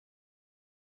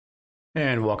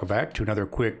And welcome back to another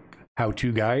quick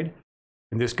how-to guide.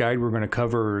 In this guide, we're going to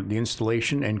cover the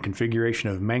installation and configuration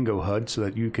of Mangohud so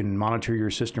that you can monitor your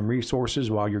system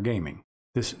resources while you're gaming.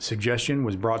 This suggestion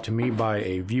was brought to me by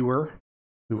a viewer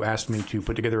who asked me to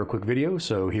put together a quick video,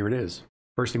 so here it is.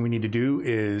 First thing we need to do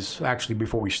is, actually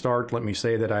before we start, let me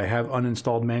say that I have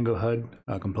uninstalled Mangohud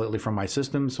completely from my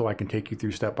system, so I can take you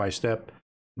through step by step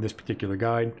in this particular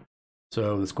guide.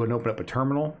 So let's go ahead and open up a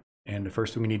terminal. And the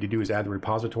first thing we need to do is add the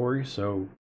repository. So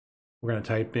we're going to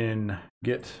type in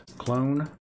git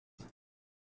clone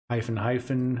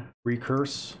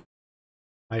 --recurse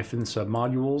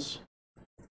submodules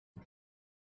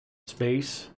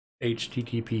space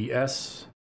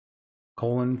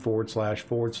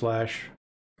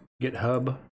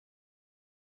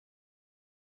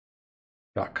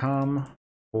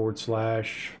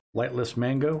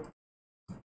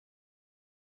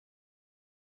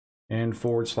and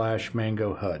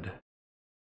 /Mangohud.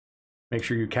 Make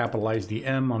sure you capitalize the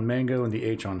M on Mango and the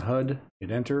H on HUD.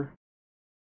 Hit enter.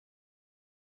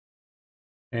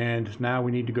 And now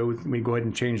we go ahead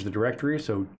and change the directory.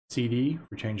 So CD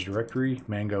for change directory,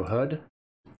 Mangohud.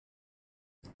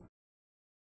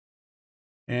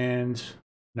 And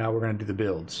now we're going to do the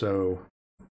build. So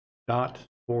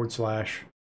 ./build.sh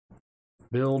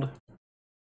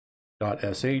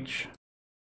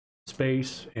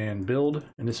space and build,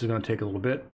 and this is going to take a little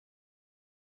bit.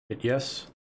 Hit yes,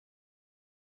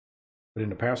 put in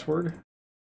the password,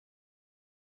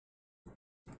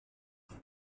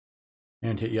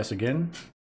 and hit yes again,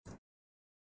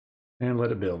 and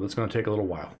let it build. It's going to take a little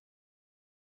while.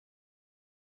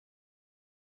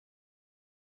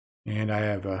 And I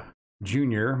have a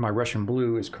Junior, my Russian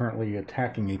blue, is currently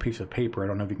attacking a piece of paper. I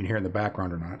don't know if you can hear in the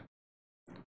background or not.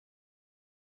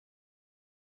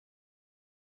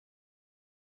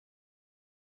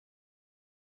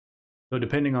 So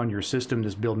depending on your system,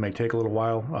 this build may take a little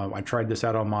while. I tried this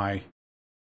out on my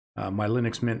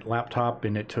Linux Mint laptop,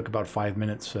 and it took about 5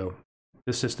 minutes. So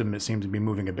this system, it seems to be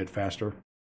moving a bit faster.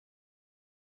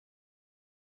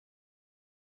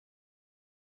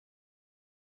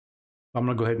 I'm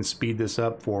going to go ahead and speed this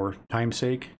up for time's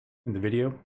sake in the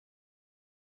video.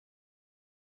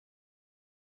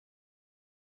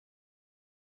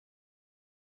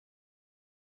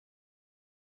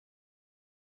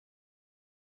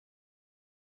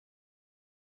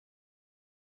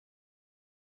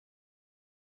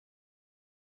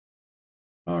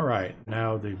 All right,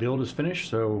 now the build is finished,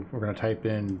 so we're going to type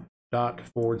in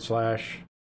 ./build.sh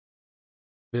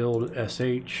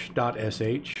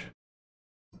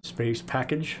space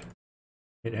package,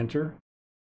 hit enter,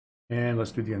 and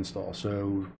let's do the install.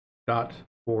 So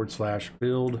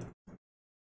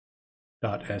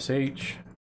 ./build.sh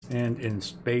and in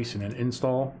space and then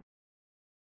install,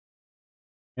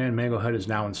 and Mangohud is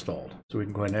now installed. So we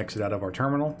can go ahead and exit out of our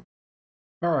terminal.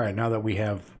 All right, now that we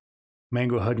have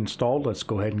Mangohud installed, let's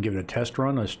go ahead and give it a test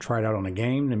run. Let's try it out on a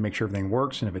game and make sure everything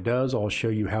works. And if it does, I'll show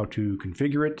you how to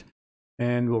configure it,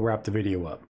 and we'll wrap the video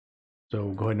up. So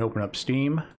go ahead and open up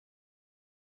Steam.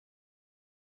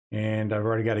 And I've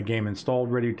already got a game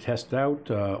installed, ready to test it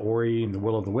out, Ori and the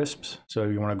Will of the Wisps. So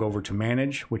you want to go over to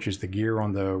Manage, which is the gear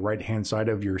on the right-hand side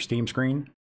of your Steam screen.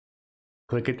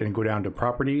 Click it and go down to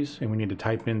Properties, and we need to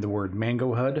type in the word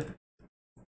Mangohud,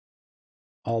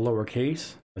 all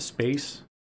lowercase, a space,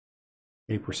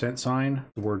 a %sign,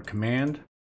 the word command,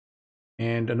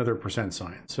 and another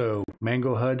 %sign. So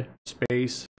Mangohud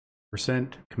space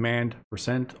 %command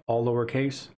all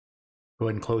lowercase. Go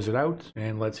ahead and close it out,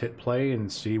 and let's hit play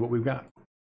and see what we've got.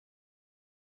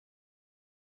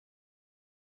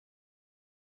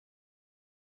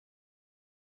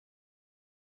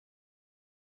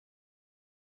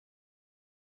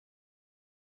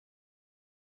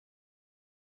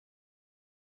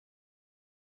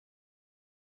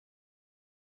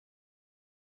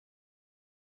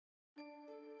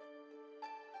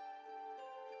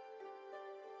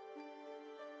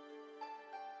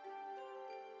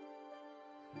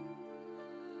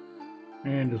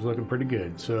 And it's looking pretty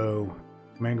good. So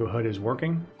Mangohud is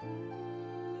working.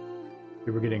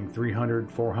 We were getting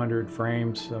 300, 400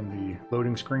 frames on the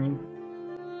loading screen.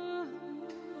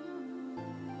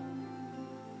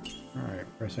 All right,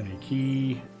 press any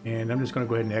key, and I'm just going to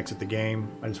go ahead and exit the game.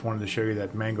 I just wanted to show you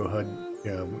that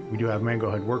Mangohud, we do have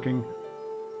Mangohud working.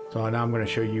 So now I'm going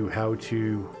to show you how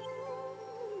to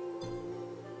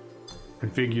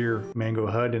configure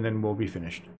Mangohud, and then we'll be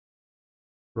finished.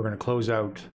 We're going to close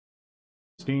out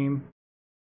Steam.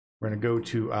 We're going to go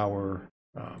to our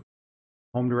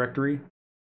home directory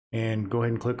and go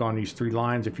ahead and click on these 3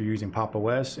 lines if you're using Pop!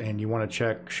 OS and you want to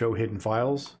check Show Hidden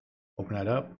Files. Open that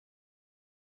up.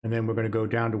 And then we're going to go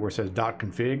down to where it says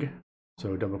 .config.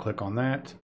 So double click on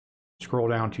that. Scroll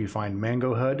down till you find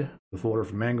Mangohud, the folder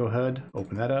for Mangohud.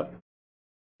 Open that up.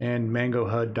 And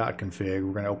mangohud.config.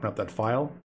 We're going to open up that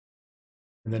file.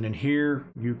 And then in here,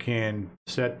 you can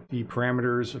set the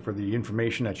parameters for the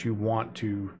information that you want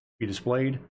to be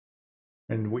displayed.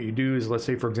 And what you do is, let's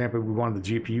say, for example, we wanted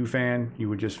the GPU fan, you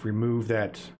would just remove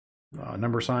that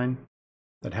number sign,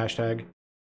 that hashtag,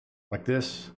 like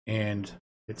this, and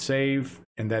hit save,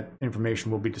 and that information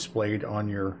will be displayed on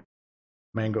your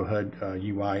Mangohud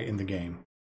UI in the game.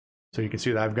 So you can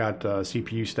see that I've got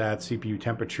CPU stats, CPU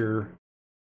temperature,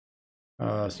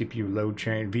 CPU load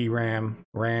chain, VRAM,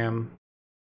 RAM,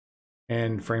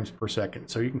 and frames per second.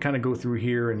 So you can kind of go through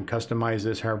here and customize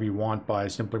this however you want by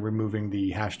simply removing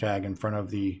the hashtag in front of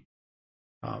the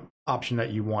option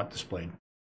that you want displayed.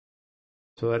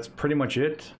 So that's pretty much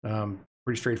it.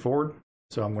 Pretty straightforward.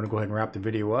 So I'm going to go ahead and wrap the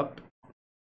video up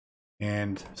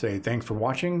and say thanks for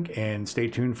watching, and stay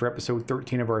tuned for episode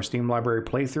 13 of our Steam Library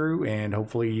playthrough, and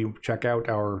hopefully you check out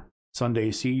our Sunday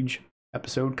Siege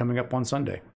episode coming up on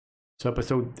Sunday. So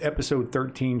episode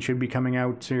 13 should be coming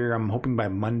out here, I'm hoping by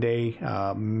Monday,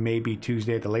 maybe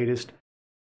Tuesday at the latest.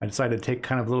 I decided to take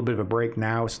kind of a little bit of a break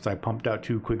now since I pumped out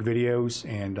 2 quick videos,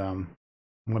 and I'm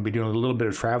going to be doing a little bit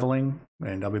of traveling,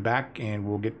 and I'll be back and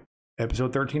we'll get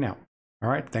episode 13 out. All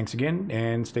right, thanks again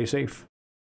and stay safe.